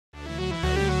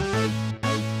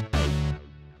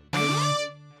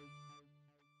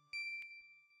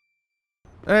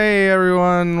Hey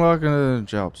everyone, welcome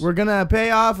to Jelps. We're gonna pay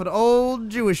off an old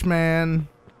Jewish man,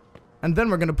 and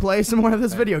then we're gonna play some more of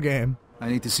this video game. I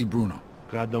need to see Bruno.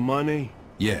 Got the money?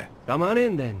 Yeah. Come on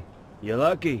in then. You're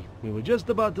lucky. We were just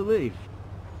about to leave.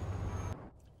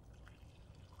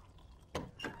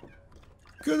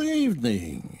 Good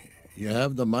evening. You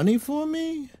have the money for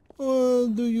me? Or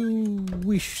do you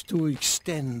wish to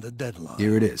extend the deadline?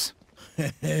 Here it is.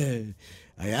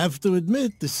 I have to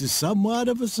admit, this is somewhat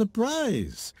of a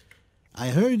surprise. I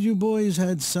heard you boys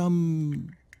had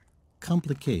some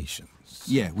complications.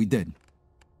 Yeah, we did.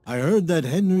 I heard that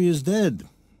Henry is dead.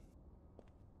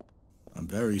 I'm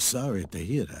very sorry to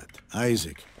hear that.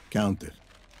 Isaac, count it.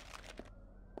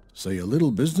 So your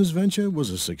little business venture was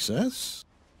a success?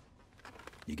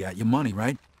 You got your money,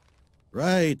 right?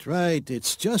 Right.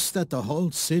 It's just that the whole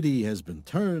city has been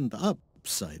turned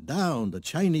upside down. The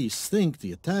Chinese think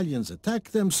the Italians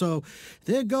attacked them, so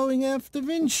they're going after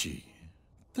Vinci.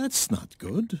 That's not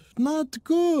good. Not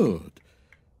good.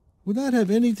 Would that have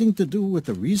anything to do with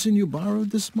the reason you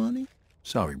borrowed this money?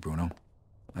 Sorry, Bruno.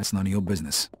 That's none of your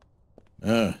business.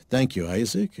 Thank you,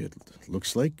 Isaac. It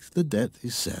looks like the debt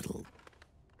is settled.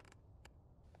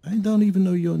 I don't even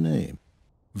know your name.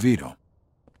 Vito.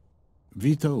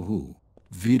 Vito who?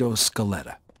 Vito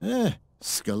Scaletta.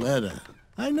 Scaletta.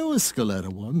 I knew a Scaletta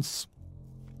once.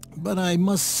 But I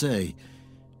must say,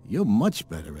 you're much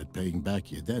better at paying back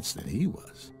your debts than he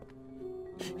was.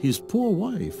 His poor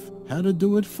wife had to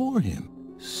do it for him.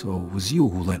 So it was you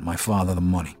who lent my father the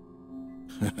money?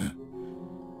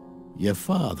 Your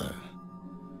father.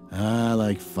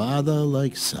 Like father,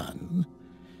 like son.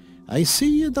 I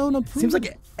see you don't approve. Seems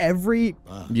like every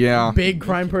Yeah. big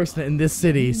crime person in this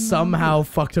city somehow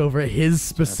fucked over his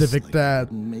specific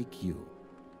dad, Make you.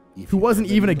 who wasn't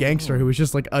even a gangster, who was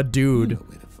just like a dude.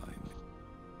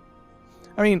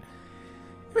 I mean,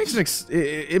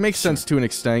 it makes sense to an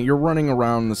extent. You're running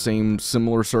around the same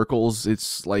similar circles.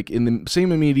 It's like in the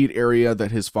same immediate area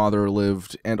that his father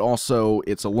lived, and also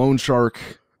it's a loan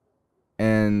shark,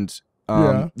 and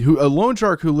a loan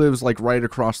shark who lives like right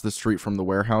across the street from the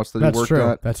warehouse that he worked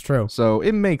at. That's true. So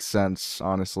it makes sense,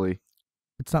 honestly.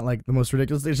 It's not like the most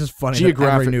ridiculous. It's just funny. That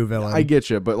every new villain. I get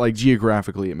you, but like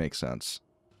geographically, it makes sense.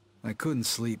 I couldn't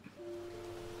sleep.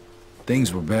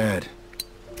 Things were bad.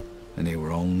 And they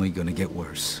were only gonna get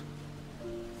worse.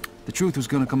 The truth was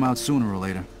gonna come out sooner or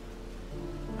later.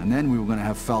 And then we were gonna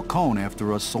have Falcone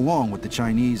after us, along with the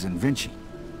Chinese and Vinci.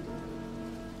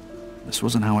 This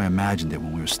wasn't how I imagined it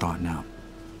when we were starting out.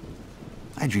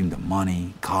 I dreamed of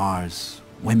money, cars,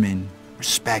 women,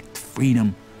 respect,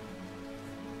 freedom.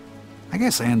 I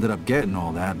guess I ended up getting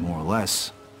all that, more or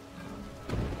less.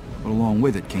 But along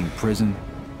with it came prison,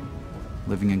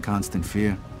 living in constant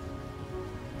fear,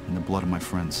 and the blood of my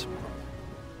friends.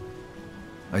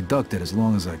 I ducked it as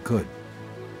long as I could,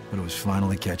 but it was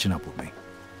finally catching up with me.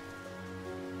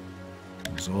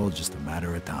 It was all just a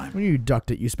matter of time. When you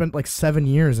ducked it, you spent like 7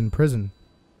 years in prison.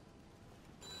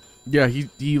 Yeah,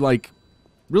 he like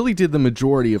really did the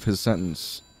majority of his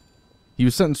sentence. He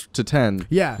was sentenced to 10.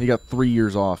 Yeah. He got 3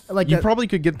 years off. Like you that, probably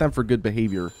could get them for good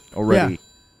behavior already. Yeah.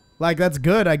 Like, that's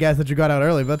good, I guess, that you got out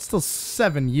early, but that's still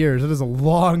 7 years. That is a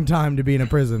long time to be in a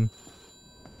prison.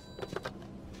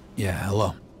 Yeah,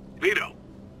 hello. Vito.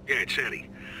 Yeah, it's Eddie.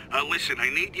 Listen, I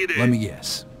need you to... Let me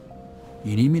guess.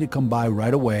 You need me to come by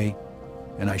right away,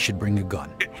 and I should bring a gun.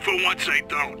 For once I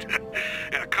don't.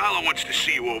 Carlo wants to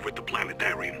see you over at the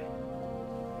planetarium.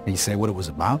 Did you say what it was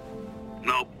about?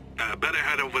 Nope. Better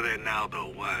head over there now,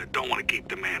 though. Don't want to keep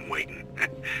the man waiting.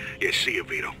 Yeah, see you,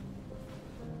 Vito.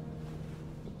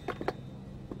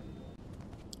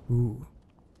 Ooh.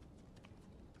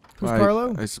 Who's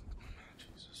Carlo? Jesus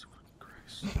fucking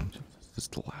Christ. This is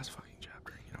the last fucking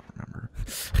chapter. You don't remember.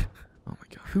 Oh my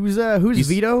god. Who's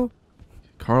Vito?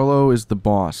 Carlo is the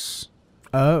boss.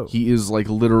 Oh. He is like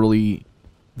literally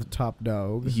The top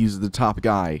dog. he's the top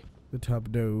guy. The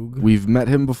top dog. We've met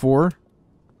him before.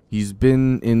 He's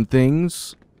been in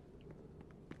things.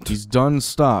 He's done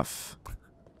stuff.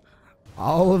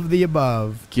 All of the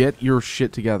above. Get your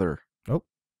shit together. Oh.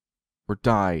 Or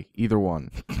die. Either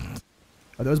one.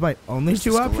 Are those my only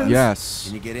two options? Yes.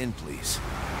 Can you get in, please?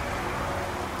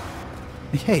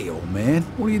 Hey, old man.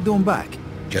 What are you doing back?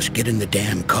 Just get in the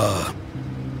damn car.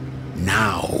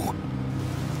 Now.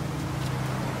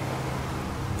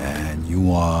 And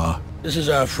you are... This is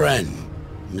our friend,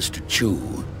 Mr.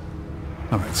 Chu.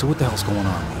 Alright, so what the hell's going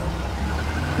on, Leo?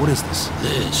 What is this?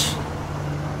 This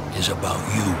is about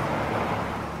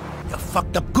you. You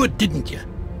fucked up good, didn't you?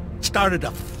 Started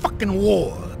a fucking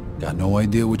war. Got no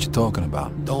idea what you're talking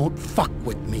about. Don't fuck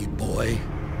with me, boy.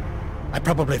 I've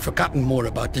probably forgotten more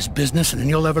about this business than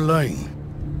you'll ever learn.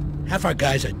 Half our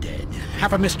guys are dead.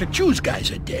 Half of Mr. Chu's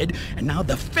guys are dead. And now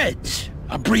the feds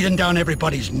are breathing down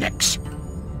everybody's necks.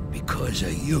 Because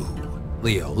of you.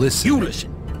 Leo, listen. You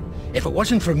listen. If it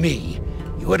wasn't for me,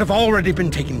 you would have already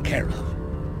been taken care of.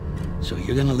 So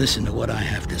you're gonna listen to what I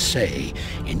have to say,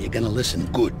 and you're gonna listen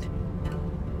good.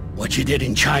 What you did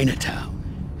in Chinatown,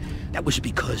 that was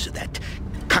because of that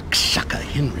cocksucker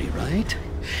Henry, right?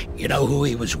 You know who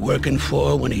he was working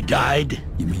for when he died?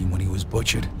 You mean when he was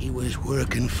butchered? He was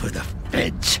working for the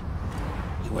feds.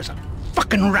 He was a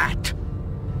fucking rat.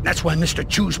 That's why Mr.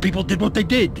 Chu's people did what they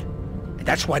did. And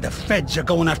that's why the feds are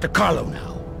going after Carlo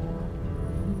now.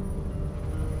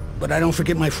 But I don't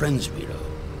forget my friends, Vito.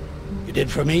 You did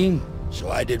for me,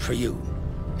 so I did for you.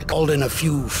 I called in a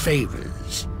few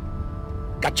favors.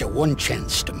 Got you one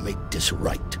chance to make this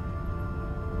right.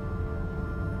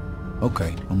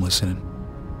 Okay, I'm listening.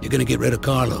 You're gonna get rid of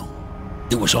Carlo.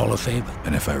 Do us all a favor.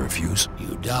 And if I refuse?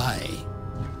 You die.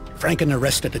 Frank and the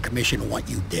rest of the commission want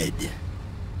you dead.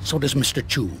 So does Mr.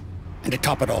 Chu. And to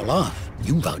top it all off,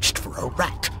 you vouched for a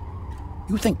rat.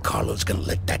 You think Carlo's gonna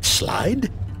let that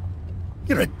slide?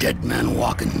 You're a dead man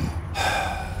walking.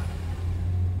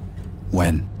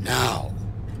 When? Now.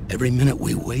 Every minute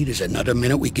we wait is another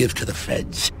minute we give to the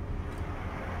feds.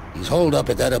 He's holed up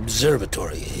at that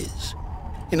observatory of his.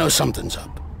 You know something's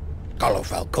up. Carlo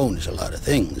Falcone is a lot of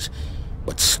things,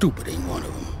 but stupid ain't one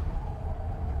of them.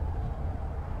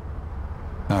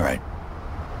 All right.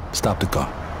 Stop the car.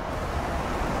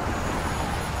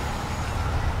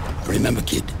 Remember,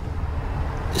 kid,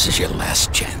 this is your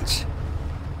last chance.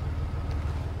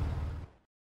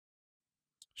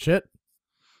 Shit.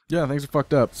 Yeah, things are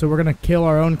fucked up. So we're gonna kill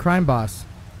our own crime boss.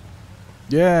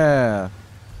 Yeah.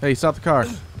 Hey, stop the car.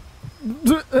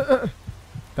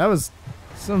 That was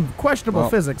some questionable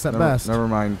physics at best. Never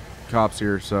mind. Cops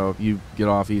here, so you get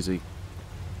off easy.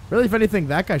 Really, if anything,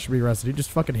 that guy should be arrested. He just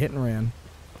fucking hit and ran.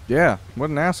 Yeah, what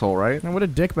an asshole, right? And what a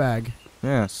dickbag.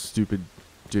 Yeah, stupid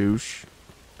douche.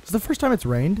 Is it the first time it's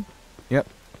rained? Yep.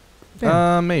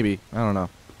 Damn. Maybe. I don't know.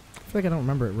 I feel like I don't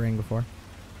remember it raining before.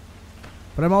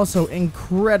 But I'm also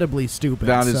incredibly stupid.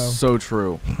 That is so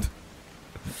true.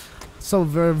 So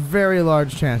very, very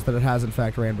large chance that it has in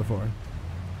fact rained before.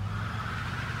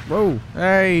 Whoa.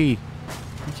 Hey.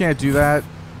 You can't do that.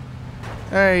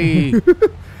 Hey.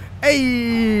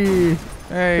 Hey.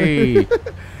 Hey.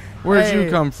 Where'd Hey, you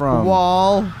come from?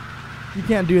 Wall. You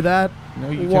can't do that. No,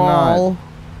 you Wall. cannot.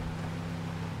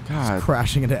 God. Just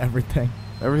crashing into everything.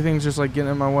 Everything's just like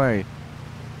getting in my way.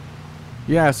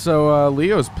 Yeah, so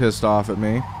Leo's pissed off at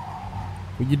me.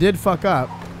 Well, you did fuck up.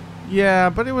 Yeah,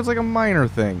 but it was like a minor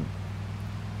thing.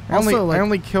 I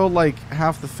only killed like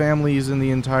half the families in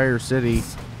the entire city.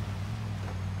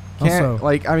 Also,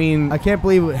 I mean, I can't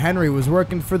believe Henry was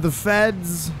working for the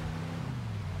feds.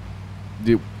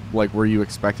 Were you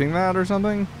expecting that or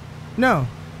something? No,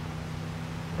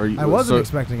 I wasn't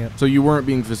expecting it. So you weren't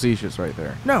being facetious right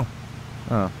there? No.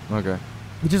 Oh, okay.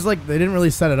 It's just like they didn't really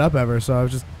set it up ever, so I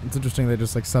was just, it's interesting they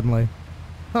just like suddenly,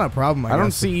 not a problem, I guess.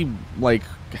 don't see like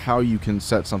how you can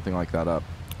set something like that up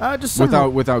just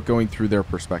without going through their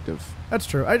perspective. That's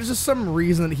true. Just some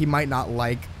reason that he might not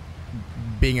like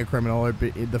being a criminal or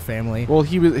the family. Well,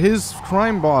 his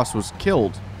crime boss was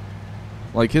killed.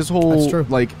 Like his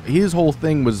whole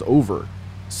thing was over.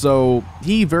 So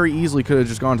he very easily could have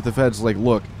just gone to the feds like,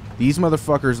 look, these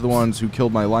motherfuckers are the ones who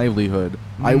killed my livelihood.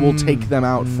 I will take them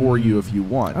out for you if you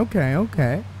want. Okay,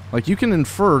 okay. Like, you can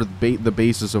infer the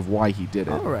basis of why he did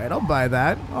it. All right, I'll buy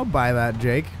that. I'll buy that,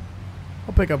 Jake.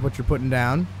 I'll pick up what you're putting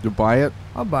down. You buy it?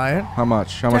 I'll buy it. How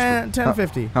much? How much?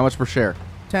 $10.50. How much per share?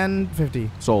 $10.50.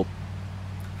 Sold.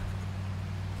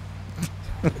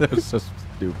 That was so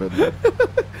stupid.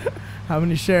 How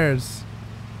many shares?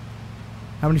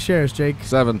 How many shares, Jake?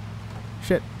 7.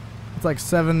 Shit. It's like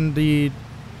 $73.50.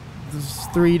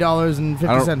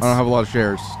 I don't have a lot of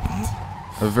shares. I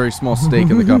have a very small stake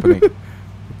in the company.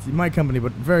 It's my company,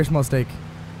 but very small stake.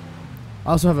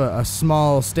 I also have a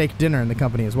small steak dinner in the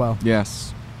company as well.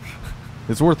 Yes.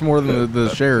 It's worth more than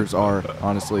the shares are,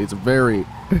 honestly. It's a very,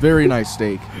 very nice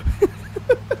steak.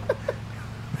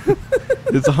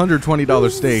 It's a $120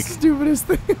 steak. Stupidest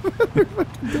thing I've ever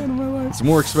fucking done in my life. It's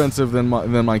more expensive than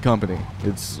my company.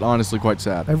 It's honestly quite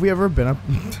sad. Have we ever been up?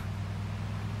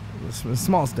 A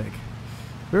small steak.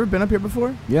 Have we ever been up here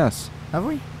before? Yes. Have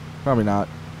we? Probably not.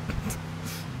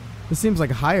 This seems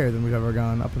like higher than we've ever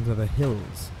gone up into the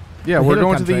hills. Yeah, we're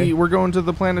going to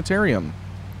the planetarium.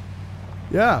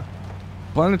 Yeah.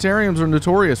 Planetariums are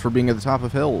notorious for being at the top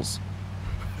of hills.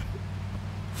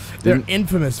 They're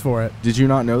infamous for it. Did you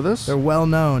not know this? They're well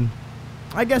known.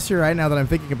 I guess you're right now that I'm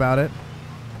thinking about it.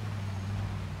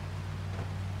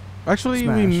 Actually,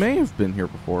 Smash. we may have been here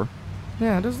before.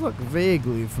 Yeah, it does look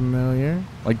vaguely familiar.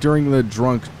 Like during the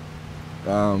drunk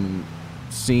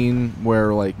scene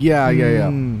where like yeah.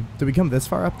 Did we come this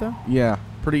far up though? Yeah,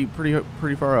 pretty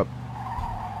far up.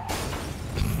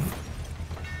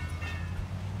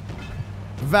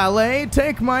 Valet,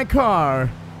 take my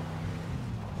car.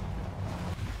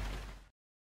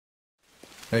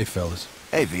 Hey, fellas.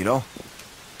 Hey, Vito.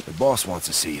 The boss wants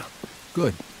to see you.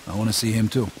 Good. I want to see him,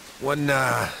 too. One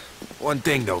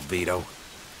thing, though, Vito.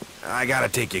 I gotta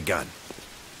take your gun.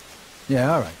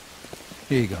 Yeah, all right.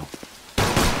 Here you go.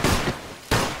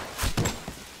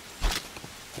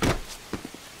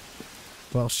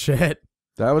 Well, shit.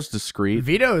 That was discreet.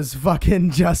 Vito's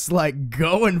fucking just like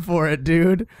going for it,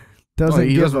 dude. Doesn't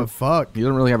give a fuck. He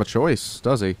doesn't really have a choice,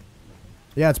 does he?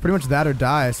 Yeah, it's pretty much that or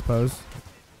die, I suppose.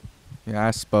 Yeah,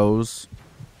 I suppose.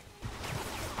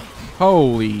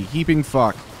 Holy heaping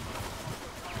fuck.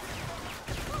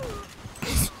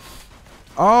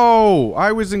 Oh,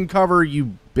 I was in cover,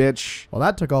 you bitch. Well,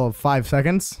 that took all of 5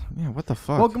 seconds. Yeah, what the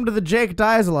fuck? Welcome to the Jake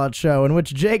Dies a Lot show, in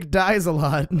which Jake dies a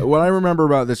lot. What I remember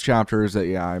about this chapter is that,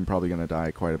 yeah, I'm probably gonna die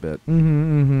quite a bit.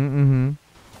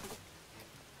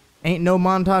 Ain't no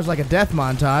montage like a death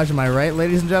montage, am I right,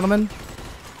 ladies and gentlemen?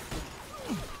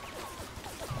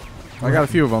 I got a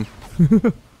few of them.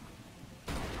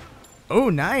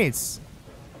 Oh, nice.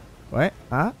 What?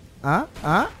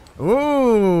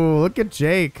 Ooh, look at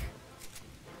Jake.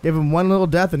 Give him one little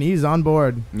death and he's on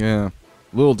board. Yeah.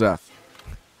 Little death.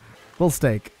 Full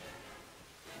steak.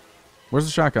 Where's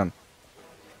the shotgun?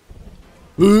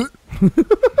 There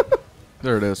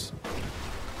it is.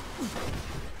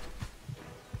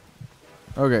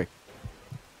 Okay.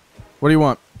 What do you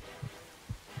want?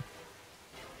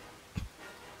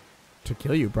 To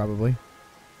kill you, probably.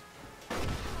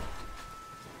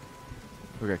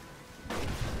 Okay.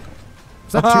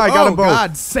 Is that I got oh, them both.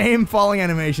 God, same falling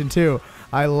animation, too.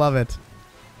 I love it.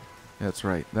 That's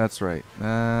right. That's right.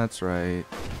 That's right.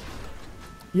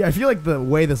 Yeah, I feel like the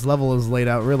way this level is laid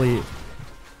out really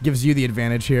gives you the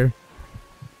advantage here.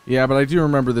 Yeah, but I do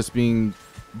remember this being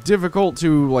difficult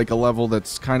to, like, a level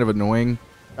that's kind of annoying.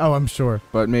 Oh, I'm sure.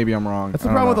 But maybe I'm wrong. That's the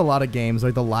problem with a lot of games.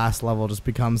 Like, the last level just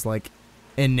becomes, like,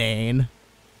 inane.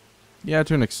 Yeah,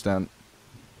 to an extent.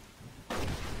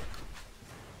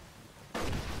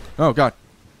 Oh, God.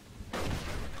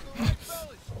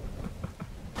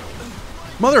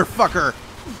 Motherfucker!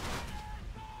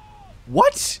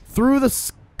 What? Through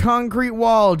the concrete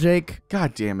wall, Jake.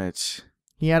 God damn it.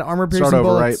 He had armor-piercing Start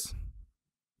over, bullets.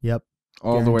 Yep.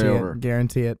 All the way Guarantee over. it.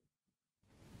 Guarantee it.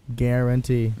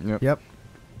 Guarantee. Yep.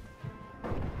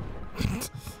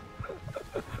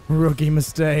 Rookie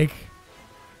mistake.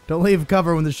 Don't leave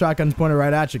cover when the shotgun's pointed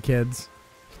right at you, kids.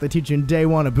 They teach you in day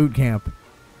one of boot camp.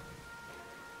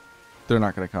 They're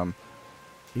not gonna come.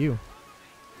 You.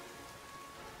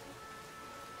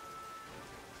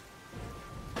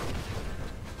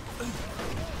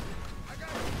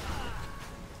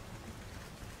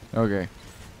 Okay.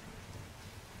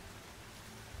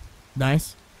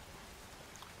 Nice.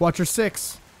 Watch your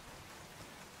 6.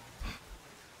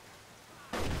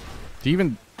 Do you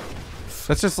even...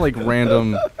 That's just like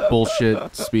random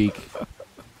bullshit speak.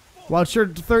 Watch your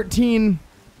 13.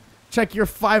 Check your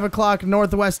 5 o'clock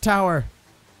northwest tower.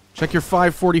 Check your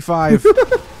 5:45.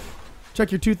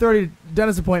 Check your 2:30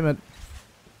 dentist appointment.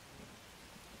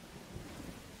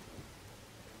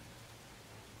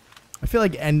 I feel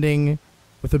like ending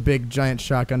with a big giant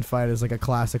shotgun fight is like a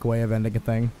classic way of ending a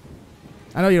thing.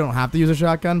 I know you don't have to use a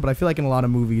shotgun, but I feel like in a lot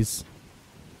of movies,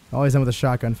 always end with a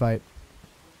shotgun fight.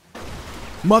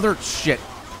 Mother shit.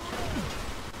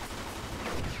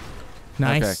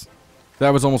 Nice. Okay. That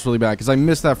was almost really bad because I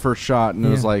missed that first shot and it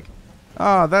was like,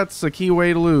 ah, that's a key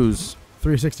way to lose.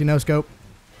 360 no scope.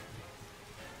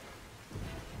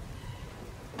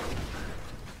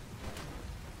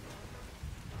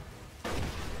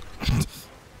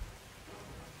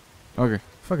 Okay.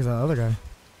 Fuck is that other guy?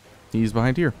 He's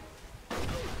behind here.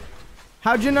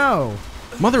 How'd you know?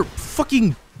 Mother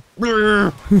fucking.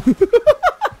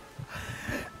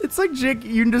 It's like, Jake,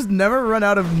 you just never run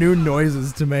out of new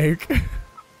noises to make.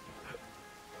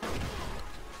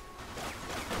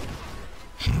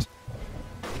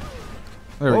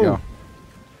 There we go.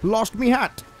 Lost me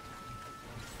hat.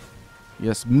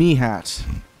 Yes, me hat.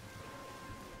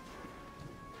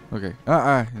 Okay.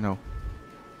 No.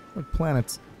 What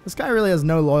planets? This guy really has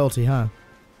no loyalty, huh?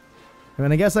 I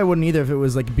mean, I guess I wouldn't either if it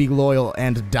was like be loyal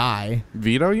and die.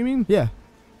 Vito, you mean? Yeah.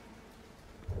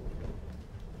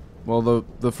 Well,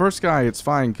 the first guy, it's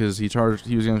fine because he was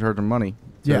going to charge him money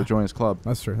to join his club.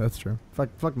 That's true. That's true.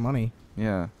 Fuck money.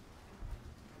 Yeah.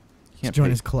 To join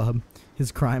his club,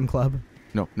 his crime club.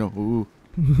 No. Ooh.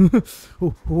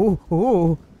 Ooh, ooh,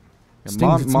 ooh. Yeah,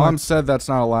 Stings, it's Mom my- said that's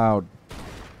not allowed.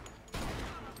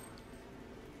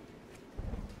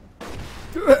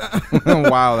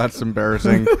 Wow, that's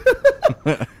embarrassing.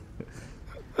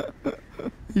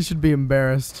 You should be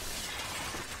embarrassed.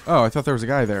 Oh, I thought there was a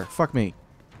guy there. Fuck me.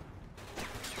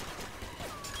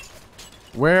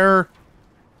 Where?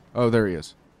 Oh, there he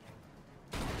is.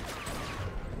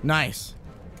 Nice.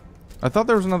 I thought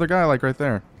there was another guy, like, right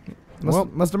there.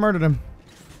 Must have murdered him.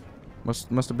 Must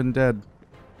have been dead.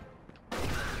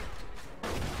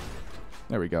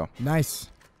 There we go. Nice.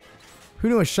 Who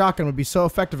knew a shotgun would be so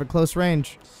effective at close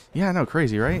range? Yeah, I know,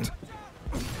 crazy, right?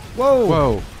 Whoa.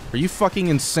 Whoa. Are you fucking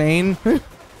insane?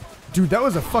 Dude, that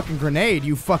was a fucking grenade,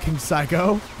 you fucking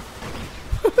psycho.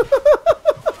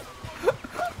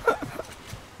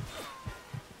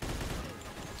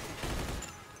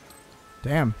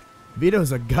 Damn.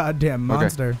 Vito's a goddamn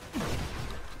monster.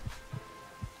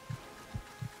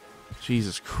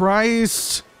 Jesus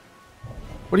Christ.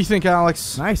 What do you think,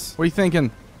 Alex? Nice. What are you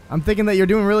thinking? I'm thinking that you're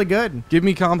doing really good. Give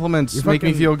me compliments. You're Make me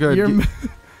fucking- feel good. You're,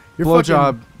 you're Blowjob,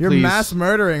 fucking- You're please. mass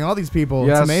murdering all these people.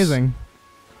 Yes. It's amazing.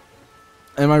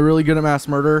 Am I really good at mass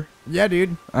murder? Yeah,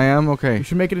 dude. I am? Okay. You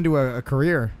should make it into a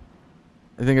career.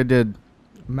 I think I did.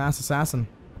 Mass assassin.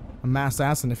 A mass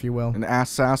assassin, if you will. An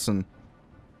assassin.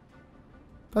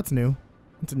 That's new.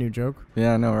 That's a new joke.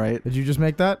 Yeah, I know, right? Did you just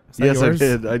make that? Is that Yes, yours? I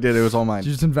did. I did. It was all mine. Did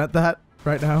you just invent that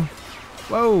right now?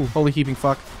 Whoa. Holy heaping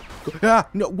fuck. Ah,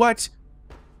 no, what?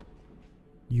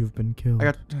 You've been killed. I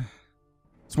got...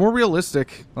 It's more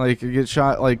realistic. Like, I get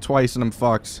shot, like, twice and I'm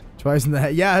fucked. Twice in the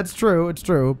head. Yeah, it's true. It's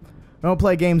true. I don't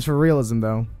play games for realism,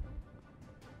 though.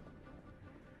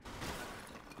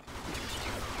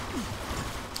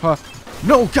 Huh.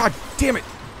 No, god damn it.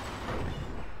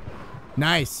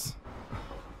 Nice.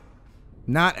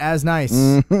 Not as nice.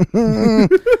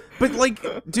 But, like,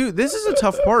 dude, this is a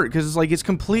tough part because it's like it's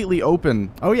completely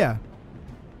open. Oh, yeah.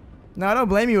 No, I don't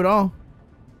blame you at all.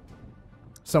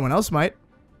 Someone else might.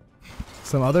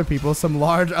 Some other people, some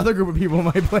large other group of people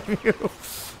might blame you.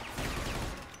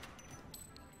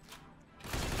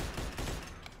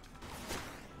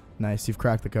 Nice, you've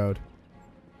cracked the code.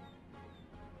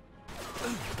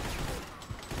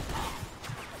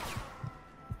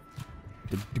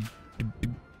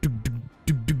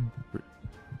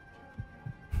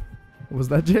 What was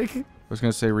that, Jake? I was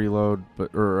gonna say reload,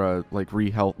 but or like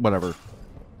re-health, whatever.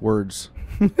 Words.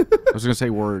 I was gonna say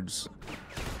words.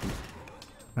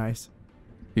 Nice.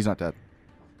 He's not dead.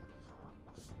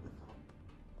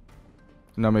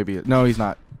 No, maybe. No, he's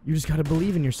not. You just gotta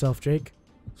believe in yourself, Jake.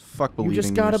 Fuck believing You just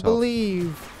in gotta yourself.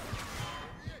 believe.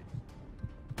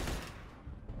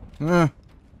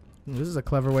 This is a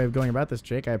clever way of going about this,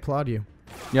 Jake. I applaud you.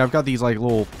 Yeah, I've got these like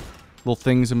little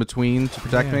things in between to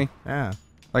protect Yeah. me. Yeah.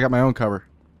 I got my own cover.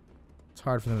 It's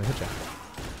hard for them to hit you.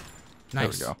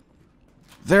 Nice. There we go.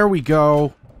 There we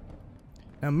go.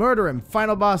 Now murder him,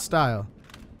 final boss style.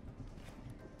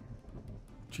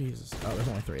 Jesus. Oh, there's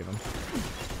only 3 of them.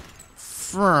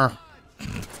 Frr.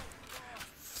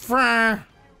 Frah.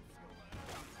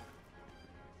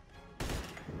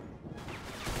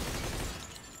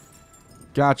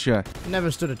 Gotcha. Never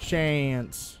stood a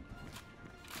chance.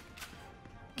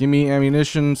 Give me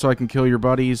ammunition so I can kill your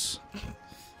buddies.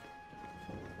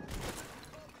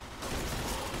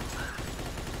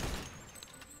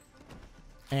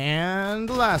 And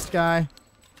the last guy.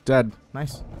 Dead.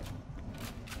 Nice.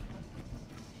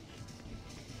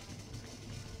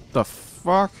 The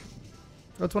fuck?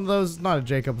 That's one of those, not a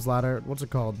Jacob's ladder. What's it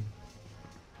called?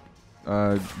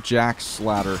 Jack's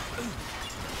ladder.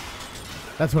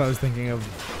 That's what I was thinking of.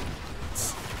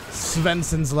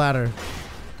 Svensson's ladder.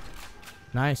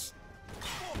 Nice.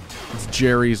 It's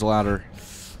Jerry's ladder.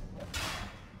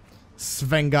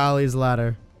 Svengali's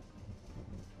ladder.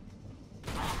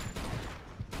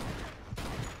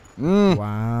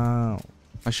 Wow.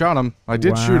 I shot him. I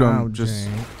did shoot him. Just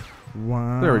Jake.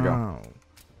 Wow. There we go.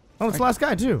 Oh, it's the last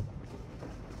guy too.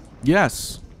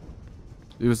 yes.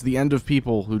 It was the end of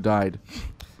people who died.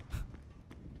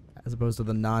 As opposed to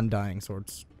the non-dying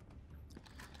sorts.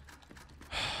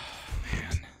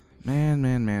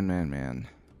 Man.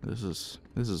 This is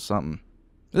something.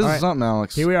 This All is right. something,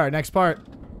 Alex. Here we are, next part.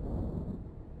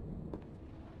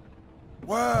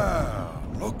 Wow,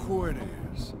 look who it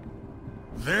is.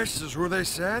 This is who they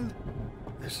send?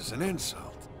 This is an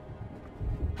insult.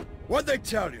 What'd they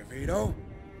tell you, Vito?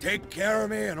 Take care of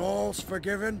me and all's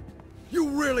forgiven? You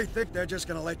really think they're just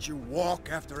gonna let you walk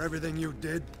after everything you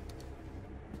did?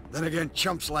 Then again,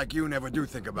 chumps like you never do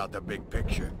think about the big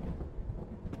picture.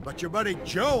 But your buddy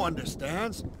Joe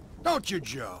understands. Don't you,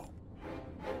 Joe?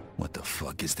 What the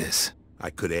fuck is this? I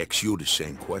could ask you the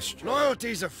same question.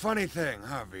 Loyalty's a funny thing,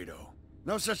 huh, Vito?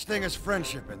 No such thing as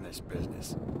friendship in this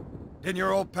business. Didn't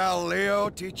your old pal Leo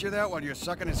teach you that while you're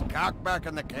sucking his cock back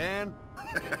in the can?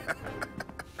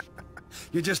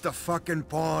 You're just a fucking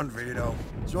pawn, Vito.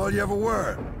 That's all you ever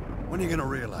were. When are you gonna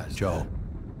realize Joe,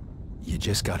 you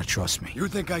just gotta trust me. You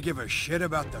think I give a shit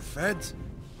about the feds?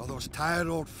 All those tired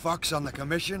old fucks on the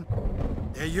commission?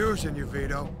 They're using you,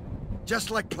 Vito.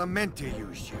 Just like Clemente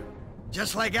used you.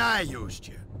 Just like I used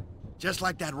you. Just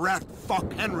like that rat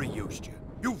fuck Henry used you.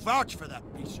 You vouched for that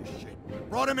piece of shit.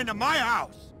 Brought him into my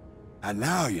house. And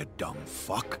now, you dumb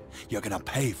fuck, you're gonna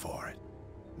pay for it.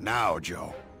 Now,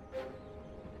 Joe.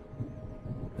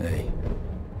 Hey,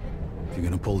 if you're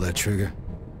gonna pull that trigger,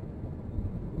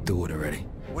 do it already.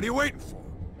 What are you waiting for?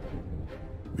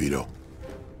 Vito,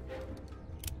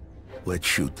 let's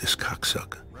shoot this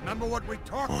cocksucker. Remember what we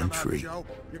talked On about, three. Joe?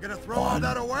 You're gonna throw all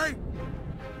that away?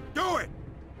 Do it!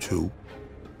 2.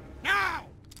 Now!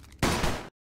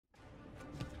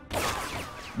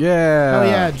 Yeah. Oh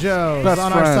yeah, Joe. Best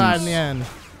on our side in friends. the end.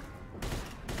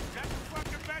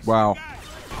 Wow.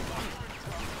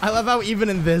 I love how even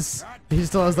in this, he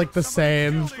still has like the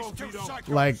same,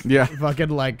 like, Yeah. fucking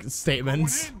like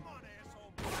statements.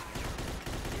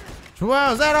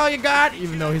 Well, is that all you got?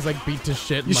 Even though he's like beat to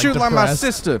shit. And, You shoot like my depressed.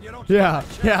 sister. Yeah,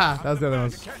 yeah, that's the other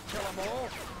one.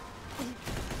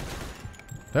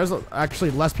 There's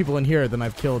actually less people in here than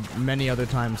I've killed many other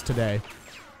times today.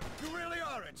 You really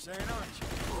are insane, aren't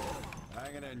you?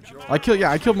 I'm gonna enjoy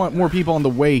I killed more people on the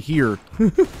way here.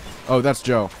 Oh, that's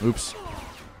Joe. Oops.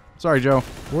 Sorry, Joe.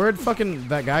 Where'd fucking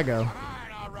that guy go?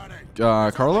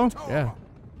 Carlo? Yeah.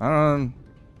 I don't know.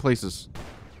 Places.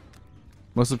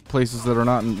 Most of places that are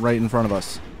not right in front of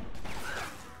us.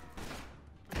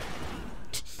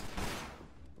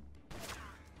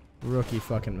 Rookie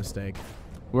fucking mistake.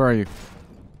 Where are you?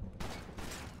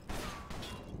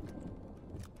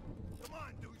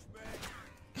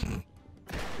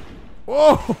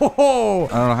 Whoa!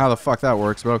 I don't know how the fuck that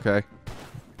works, but okay.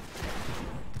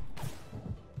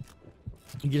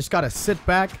 You just gotta sit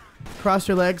back, cross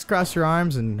your legs, cross your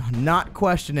arms, and not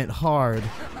question it hard.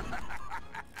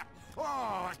 Oh,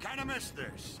 I kinda missed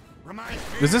this. Reminds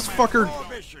me Is this of my fucker-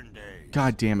 Prohibition days.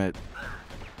 God damn it.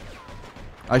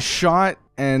 I shot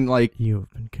and like You have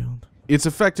been killed. it's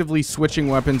effectively switching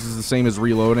weapons is the same as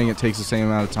reloading. It takes the same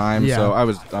amount of time, Yeah. so I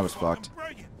was fucked.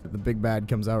 The big bad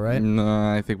comes out, right? No,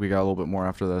 I think we got a little bit more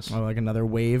after this. Or like another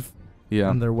wave.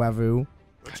 Yeah. Another wavoo.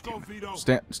 Let's go, Vito.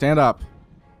 Stand up.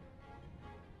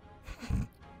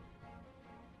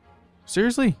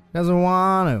 Seriously? Doesn't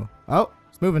want to. Oh,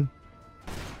 it's moving.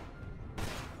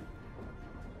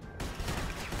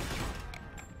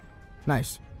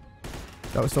 Nice.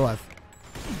 Oh, it's still alive.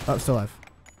 Oh, it's still alive.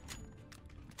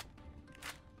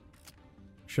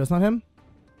 Sure it's not him?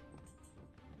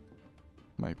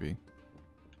 Might be.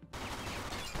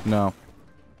 No.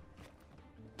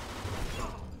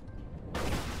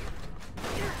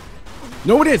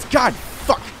 No, it is. God,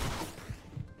 fuck.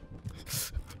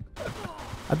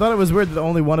 I thought it was weird that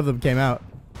only one of them came out.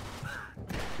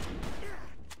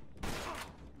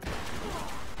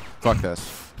 Fuck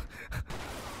this.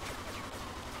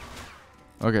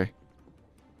 Okay.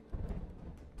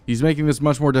 He's making this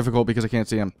much more difficult because I can't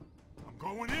see him. I'm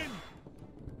going in.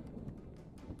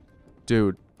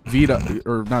 Dude. Vito.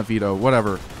 Or not Vito.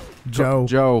 Whatever. Joe.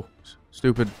 Joe.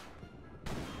 Stupid.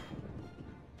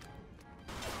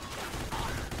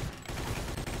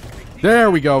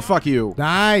 There we go. Fuck you.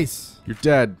 Nice. You're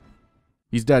dead.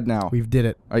 He's dead now. We've did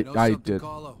it. You know I something, did.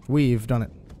 Carlo? We've done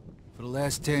it. For the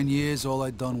last 10 years, all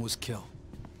I done was kill.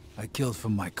 I killed for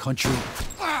my country.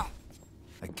 I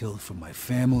killed for my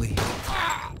family.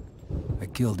 I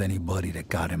killed anybody that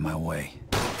got in my way.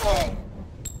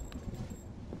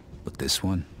 But this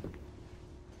one's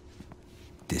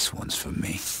for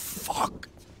me. Fuck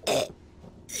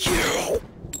you.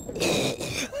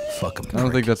 Fuck him. I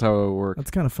don't think that's how it would work.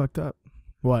 That's kind of fucked up.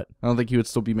 What? I don't think he would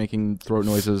still be making throat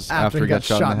noises after he he got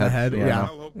got shot in the head. Yeah. I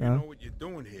hope you Yeah. know what you're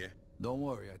doing here. Don't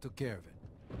worry, I took care of it.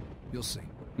 You'll see.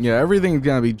 Yeah, everything's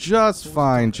gonna be just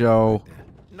fine, Joe.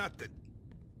 Nothing.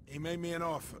 He made me an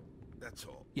offer. That's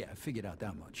all. Yeah, I figured out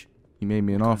that much. He made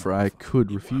me an offer I could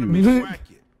Wanted me refuse. to whack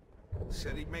you.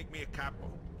 Said he'd make me a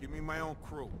capo. Give me my own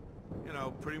crew. You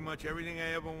know, pretty much everything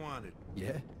I ever wanted.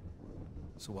 Yeah?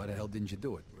 So why the hell didn't you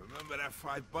do it? Remember that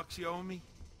 $5 you owe me?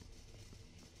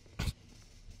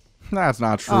 That's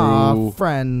not true. Aw,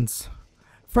 friends.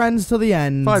 Friends to the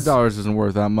end. $5 isn't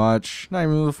worth that much. Not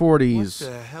even the 40s.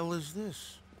 What the hell is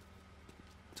this?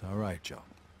 It's all right, Joe.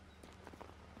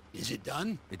 Is it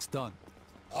done? It's done.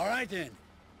 All right, then.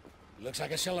 Looks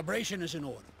like a celebration is in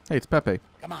order. Hey, it's Pepe.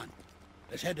 Come on.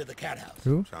 Let's head to the cat house.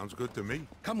 Who? Sounds good to me.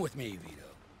 Come with me, Vito.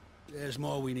 There's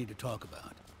more we need to talk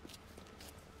about.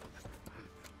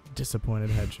 Disappointed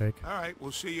head shake. All right,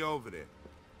 we'll see you over there.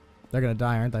 They're gonna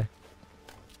die, aren't they?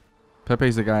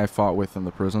 Pepe's the guy I fought with in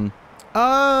the prison.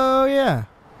 Oh yeah.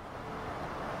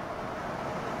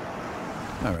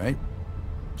 All right.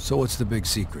 So what's the big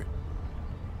secret?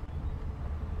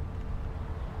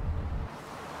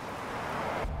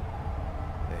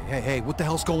 Hey, what the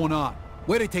hell's going on?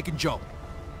 Where they taking Joe?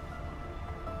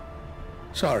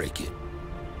 Sorry, kid.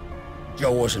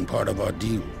 Joe wasn't part of our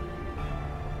deal.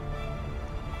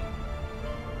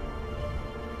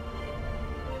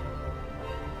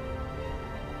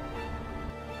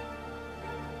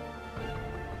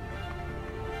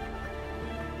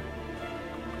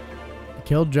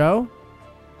 Killed Joe?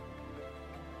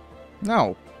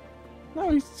 No. No,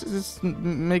 he's just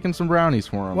making some brownies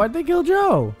for him. Why'd they kill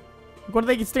Joe? What do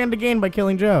they stand to gain by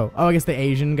killing Joe? Oh, I guess the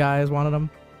Asian guys wanted him.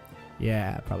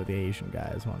 Yeah, probably the Asian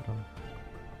guys wanted him.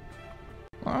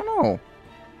 I don't know.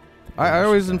 I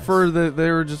always infer that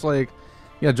they were just like,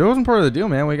 yeah, Joe wasn't part of the deal,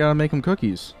 man. We gotta make him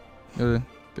cookies.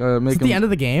 Gotta make Is it the end of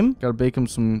the game? Gotta bake him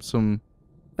some.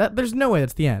 There's no way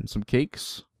that's the end. Some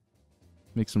cakes.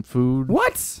 Make some food.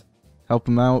 What? Help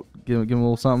him out. Give him a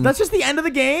little something. That's just the end of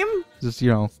the game? Just,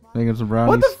 make him some brownies.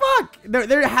 What the fuck?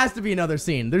 There has to be another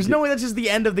scene. There's no way that's just the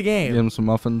end of the game. Give him some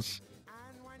muffins.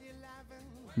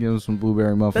 Give him some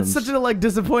blueberry muffins. That's such a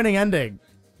disappointing ending.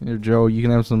 Here, Joe, you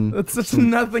can have some. That's such a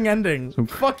nothing ending.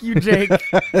 Fuck you, Jake.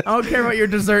 I don't care about your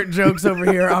dessert jokes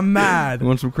over here. I'm mad. You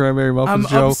want some cranberry muffins,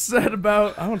 I'm Joe? upset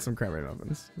about. I want some cranberry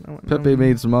muffins. Pepe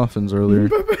made some muffins earlier.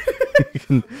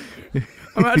 I'm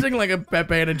imagining like a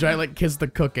Pepe and a giant kiss the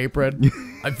cook apron.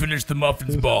 I finished the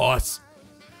muffins, boss.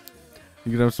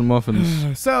 You can have some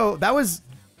muffins. So that was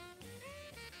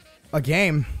a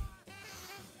game.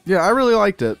 Yeah, I really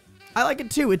liked it. I like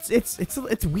it too.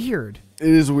 It's weird. It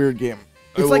is a weird game.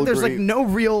 It's like there's like no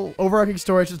real overarching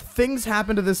story. It's just things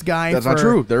happen to this guy. That's not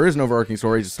true. There is no overarching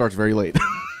story. It just starts very late.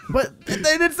 But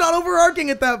it's not overarching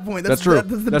at that point. That's true.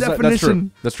 That's the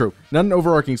definition. That's true. Not an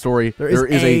overarching story. There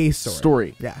is a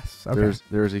story. Yes. Okay.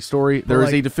 There is a story. There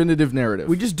is a definitive narrative.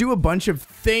 We just do a bunch of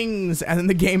things and then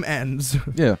the game ends.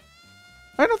 Yeah.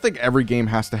 I don't think every game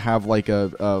has to have like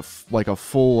a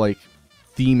full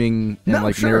theming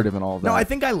and narrative and all of that. No, I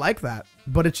think I like that,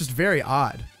 but it's just very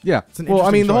odd. Yeah. Well,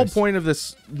 I mean, the whole point of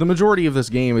the majority of this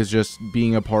game is just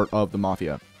being a part of the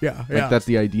Mafia. Yeah. That's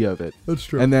the idea of it. That's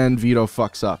true. And then Vito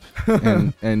fucks up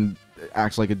and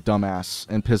acts like a dumbass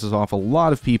and pisses off a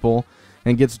lot of people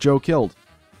and gets Joe killed.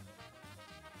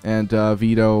 And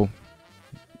Vito,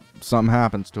 something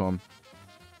happens to him.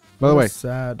 By the way,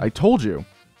 sad. I told you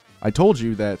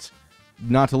that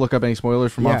not to look up any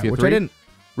spoilers for Mafia 3. Which I didn't.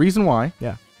 Reason why.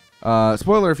 Yeah.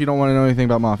 Spoiler if you don't want to know anything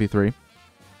about Mafia 3.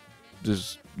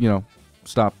 Just,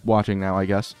 stop watching now, I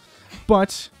guess.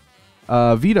 But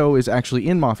Vito is actually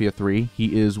in Mafia 3.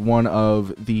 He is one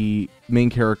of the main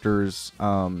character's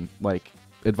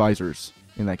advisors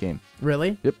in that game.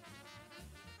 Really? Yep.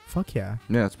 Fuck yeah.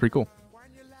 Yeah, it's pretty cool.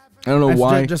 I don't know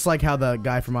why. Just like how the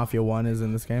guy from Mafia 1 is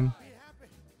in this game?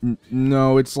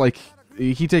 No, it's like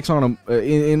he takes on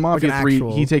in Mafia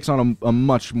 3, he takes on a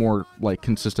much more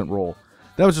consistent role.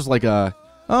 That was just like oh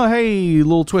hey,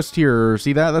 little twist here.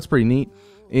 See that? That's pretty neat.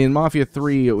 In Mafia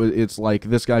 3, it's like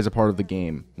this guy's a part of the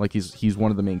game. Like he's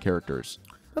one of the main characters.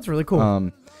 That's really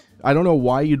cool. I don't know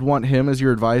why you'd want him as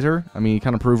your advisor. I mean, he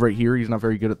kind of proved right here he's not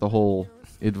very good at the whole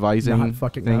advising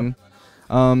thing.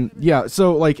 Yeah,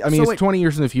 so it's 20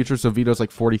 years in the future, so Vito's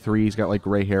 43, he's got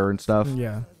gray hair and stuff.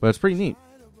 Yeah. But it's pretty neat.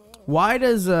 Why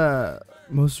does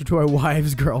most of our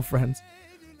wives' girlfriends?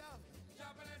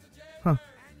 Huh.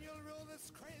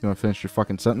 You want to finish your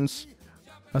fucking sentence?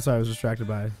 That's why I was distracted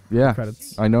by the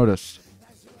credits. I noticed.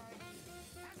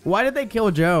 Why did they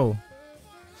kill Joe?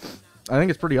 I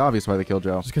think it's pretty obvious why they killed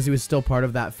Joe. Just because he was still part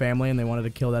of that family and they wanted to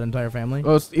kill that entire family?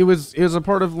 Well, it was a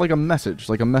part of a message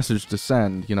to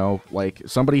send,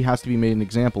 somebody has to be made an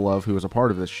example of who was a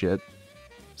part of this shit.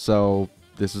 So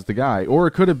this is the guy. Or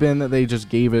it could have been that they just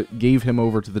gave him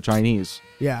over to the Chinese.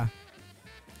 Yeah.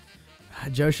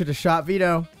 Joe should have shot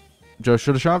Vito. Joe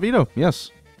should have shot Vito,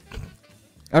 yes.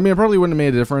 I mean, it probably wouldn't have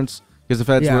made a difference because the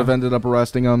feds would have ended up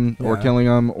arresting him or killing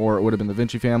him, or it would have been the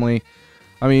Vinci family.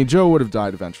 I mean, Joe would have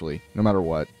died eventually, no matter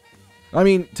what. I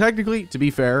mean, technically, to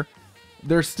be fair,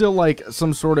 there's still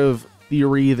some sort of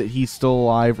theory that he's still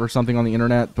alive or something on the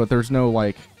internet, but there's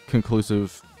no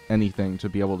conclusive anything to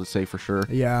be able to say for sure.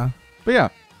 Yeah. But yeah.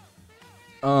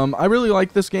 I really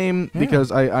like this game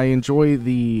because I enjoy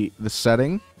the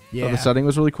setting. Yeah. The setting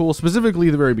was really cool, specifically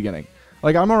the very beginning.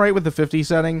 I'm alright with the 50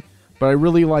 setting, But I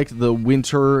really liked the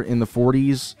winter in the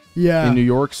 40s in New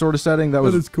York sort of setting. That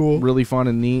was cool. Really fun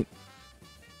and neat.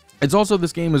 It's also,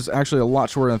 this game is actually a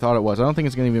lot shorter than I thought it was. I don't think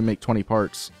it's going to even make 20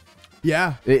 parts.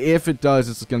 Yeah. If it does,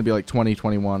 it's going to be like 20,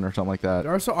 21 or something like that.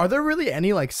 Are there really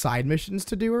any like side missions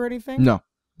to do or anything? No.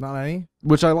 Not any?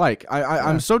 Which I like.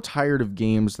 I'm so tired of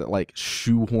games that like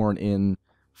shoehorn in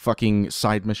fucking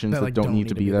side missions that, like, don't need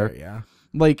to be there. Yeah.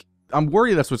 Like, I'm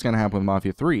worried that's what's going to happen with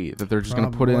Mafia 3, that they're just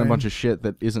going to put in a bunch of shit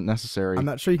that isn't necessary. I'm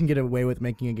not sure you can get away with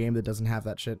making a game that doesn't have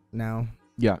that shit now.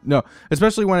 Yeah, no,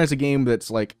 especially when it's a game that's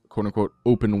like quote unquote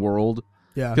open world.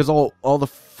 Yeah. Because all the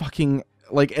fucking,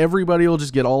 like, everybody will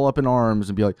just get all up in arms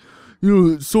and be like, you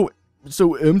know, it's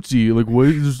so empty. Like, what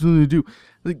is there nothing to do?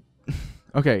 Like,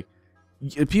 okay,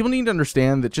 people need to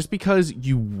understand that just because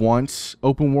you want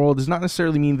open world does not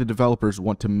necessarily mean the developers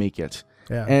want to make it.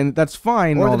 Yeah. And that's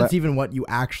fine. Or all that it's even what you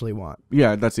actually want.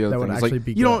 Yeah, that's the other that thing. Would it's actually like,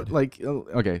 be you don't, like,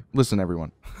 okay, listen,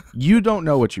 everyone. You don't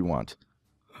know what you want.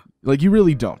 Like, you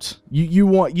really don't. You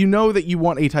know that you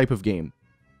want a type of game.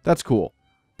 That's cool.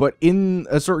 But in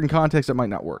a certain context, it might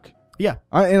not work. Yeah.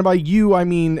 And by you, I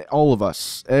mean all of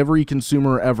us. Every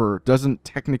consumer ever doesn't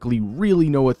technically really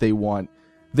know what they want.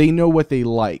 They know what they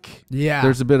like. Yeah.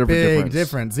 There's a bit of a difference. Big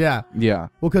difference, yeah. Yeah.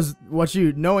 Well, because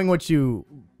knowing what you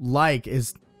like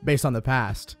is based on the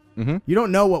past. Mm-hmm. You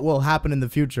don't know what will happen in the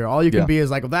future. All you can be is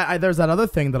like, well, there's that other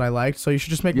thing that I liked, so you should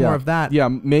just make more of that. Yeah,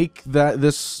 make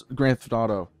this Grand Theft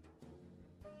Auto.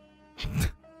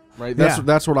 Right?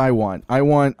 That's what I want. I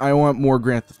want more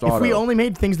Grand Theft Auto. If we only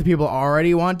made things that people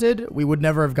already wanted, we would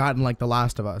never have gotten like The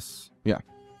Last of Us. Yeah.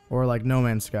 Or like No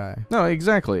Man's Sky. No,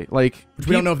 exactly. Like,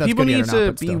 we don't know if that's people good need yet or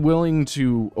not, to be willing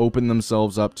to open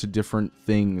themselves up to different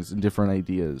things and different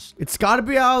ideas. It's got to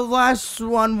be how the last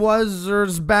one was, or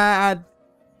it's bad.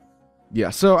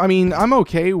 Yeah, so, I mean, I'm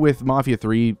okay with Mafia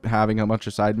 3 having a bunch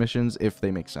of side missions if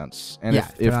they make sense. And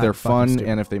if they're fun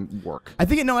and if they work. I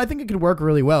think it could work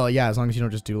really well, yeah, as long as you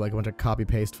don't just do like a bunch of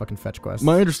copy-paste fucking fetch quests.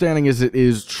 My understanding is it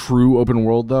is true open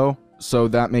world, though, so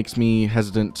that makes me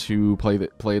hesitant to play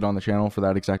it on the channel for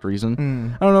that exact reason.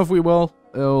 I don't know if we will.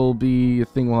 It'll be a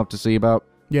thing we'll have to see about.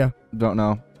 Yeah. Don't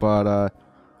know. But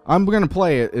I'm going to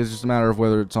play it. It's just a matter of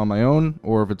whether it's on my own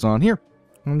or if it's on here.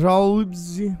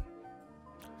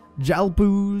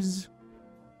 Jalpoos.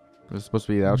 Is it supposed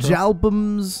to be the outro?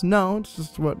 Jalpums. No, it's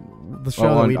just what the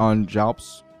show on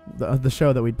Jalps. The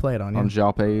show that we'd play it on. On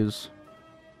Jalpes.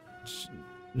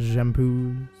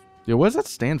 Jampoos. Yeah, what does that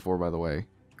stand for, by the way?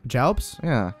 Jalps?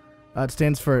 Yeah. It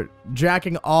stands for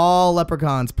jacking all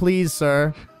leprechauns, please,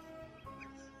 sir.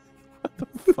 What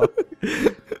the fuck?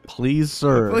 Please,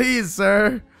 sir. Please,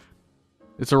 sir.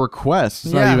 It's a request.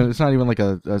 It's not even like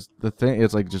the thing.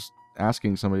 It's like just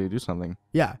asking somebody to do something.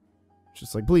 Yeah.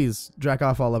 Just like, please, jack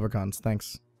off all leprechauns.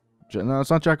 Thanks. No, it's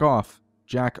not jack off.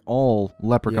 Jack all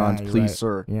leprechauns, please,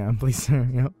 sir. Yeah, please, sir.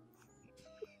 Yep.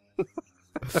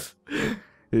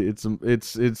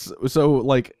 It's so,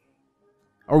 like,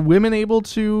 are women able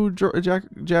to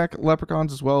jack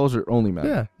leprechauns as well, or is it only men?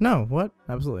 Yeah. No. What?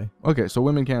 Absolutely. Okay, so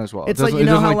women can as well. It's like, you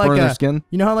know how like their skin?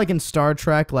 You know how like in Star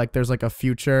Trek, like there's like a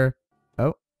future.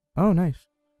 Oh, nice.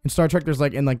 In Star Trek, there's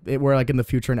like we're like in the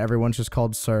future and everyone's just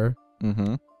called Sir.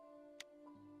 Mm-hmm.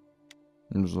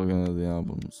 I'm just looking at the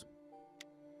albums.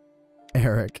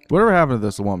 Eric. Whatever happened to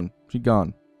this woman? She's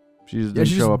gone. She just didn't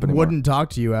show up anymore. Wouldn't talk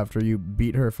to you after you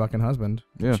beat her fucking husband.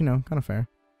 Yeah. Which, kind of fair.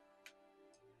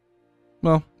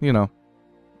 Well,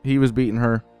 he was beating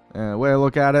her. And the way I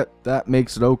look at it, that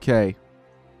makes it okay.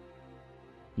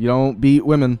 You don't beat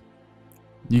women.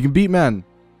 You can beat men.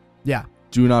 Yeah.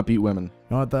 Do not beat women.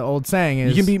 You know what the old saying is?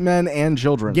 You can beat men and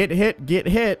children. Get hit, get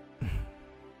hit.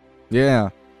 Yeah.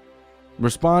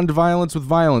 Respond to violence with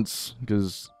violence,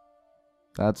 because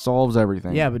that solves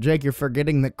everything. Yeah, but Jake, you're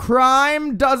forgetting that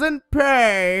crime doesn't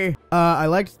pay. I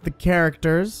liked the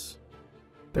characters.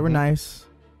 They were nice.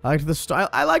 I liked the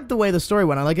I liked the way the story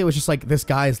went. I like it was just like this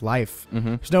guy's life.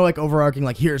 There's no like overarching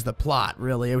like here's the plot.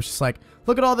 Really, it was just like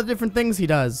look at all the different things he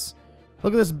does.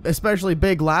 Look at this especially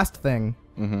big last thing.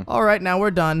 All right, now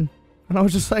we're done. And I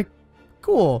was just like,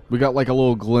 cool. We got like a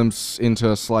little glimpse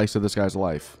into a slice of this guy's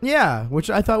life. Yeah, which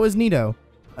I thought was neato.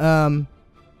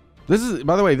 This is,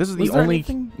 by the way, this is the only.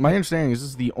 My understanding is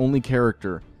this is the only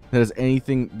character that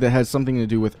has something to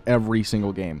do with every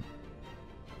single game.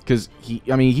 Because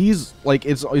he's like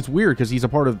it's weird because he's a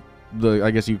part of the,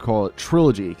 I guess you call it,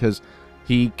 trilogy, because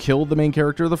he killed the main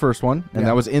character of the first one, and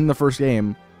that was in the first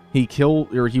game. He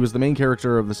was the main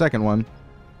character of the second one,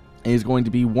 and he's going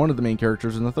to be one of the main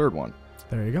characters in the third one.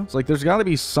 There you go. It's like there's got to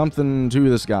be something to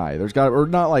this guy. Or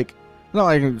not like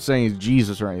I'm saying he's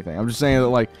Jesus or anything. I'm just saying that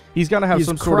like he's got to have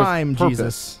some sort of purpose.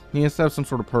 Jesus. He has to have some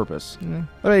sort of purpose. I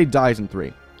mean, he dies in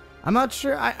 3. I'm not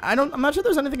sure. I'm not sure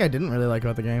there's anything I didn't really like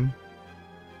about the game.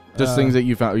 Just things that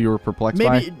you found you were perplexed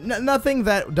maybe by? Nothing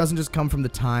that doesn't just come from the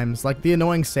times. Like the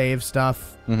annoying save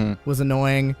stuff was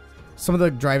annoying. Some of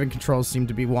the driving controls seemed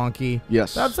to be wonky.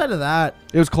 Yes. But outside of that,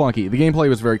 it was clunky. The gameplay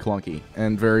was very clunky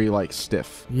and very like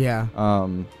stiff. Yeah.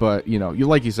 But you know,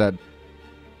 like you said,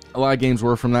 a lot of games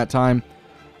were from that time.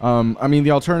 I mean,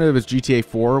 the alternative is GTA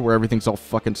 4, where everything's all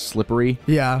fucking slippery.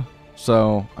 Yeah.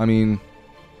 So, I mean,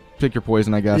 pick your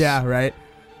poison, I guess. Yeah, right.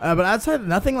 But outside,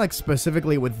 nothing like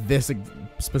specifically with this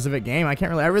specific game.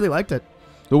 I really liked it.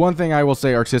 The one thing I will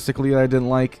say artistically that I didn't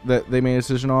like that they made a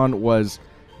decision on was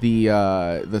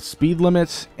the speed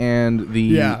limit and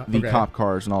the cop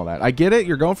cars and all that. I get it.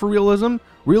 You're going for realism.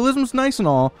 Realism's nice and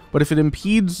all, but if it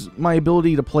impedes my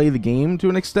ability to play the game to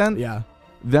an extent,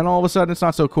 then all of a sudden it's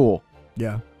not so cool.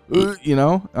 Yeah. You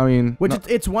know, I mean,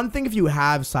 it's one thing if you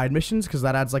have side missions, because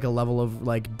that adds like a level of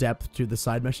like depth to the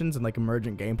side missions and like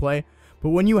emergent gameplay. But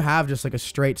when you have just like a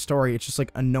straight story, it's just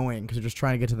like annoying because you're just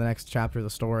trying to get to the next chapter of the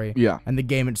story. Yeah. And the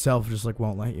game itself just like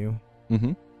won't let you.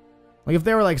 Mm-hmm. Like if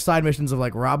there were like side missions of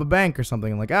like rob a bank or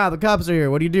something, and like the cops are here,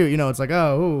 what do you do? You know, it's like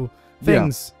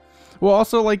things. Yeah. Well,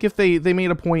 also like if they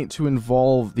made a point to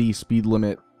involve the speed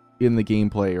limit in the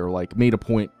gameplay, or like made a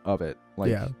point of it,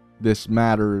 like this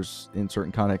matters in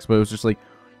certain contexts, but it was just like,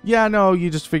 yeah, no,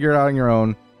 you just figure it out on your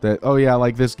own that, oh yeah,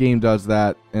 like this game does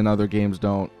that and other games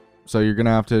don't, so you're gonna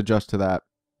have to adjust to that.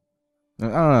 I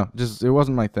don't know, just it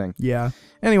wasn't my thing. Yeah.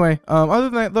 Anyway, other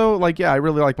than that though, like yeah, I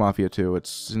really like Mafia 2.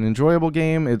 It's an enjoyable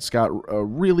game. It's got a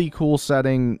really cool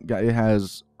setting. It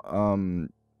has a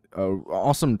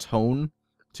awesome tone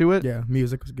to it. Yeah,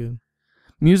 music was good.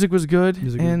 Music was good,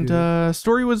 and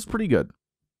story was pretty good.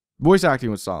 Voice acting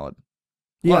was solid.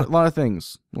 Yeah, a lot of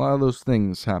things. A lot of those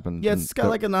things happened. Yeah, it's got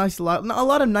like a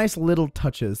lot of nice little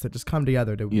touches that just come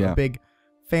together to a big,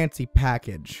 fancy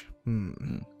package.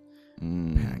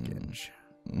 Package.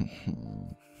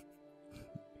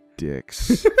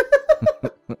 Dicks. All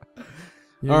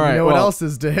right. You know what else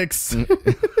is dicks?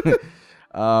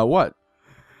 What?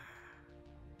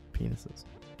 Penises.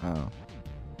 Oh.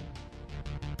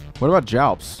 What about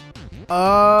jalps?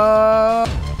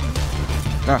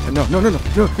 No.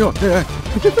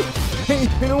 Hey,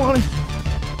 I don't want to.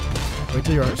 Wait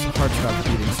till your heart stops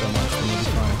beating so much, then you'll be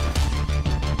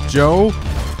fine. Joe,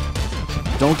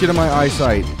 don't get in my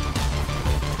eyesight. It's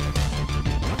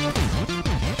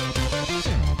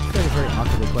got a very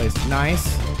awkward place.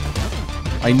 Nice.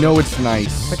 I know it's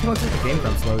nice. That kind of looks like the Game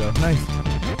Grumps logo. Nice.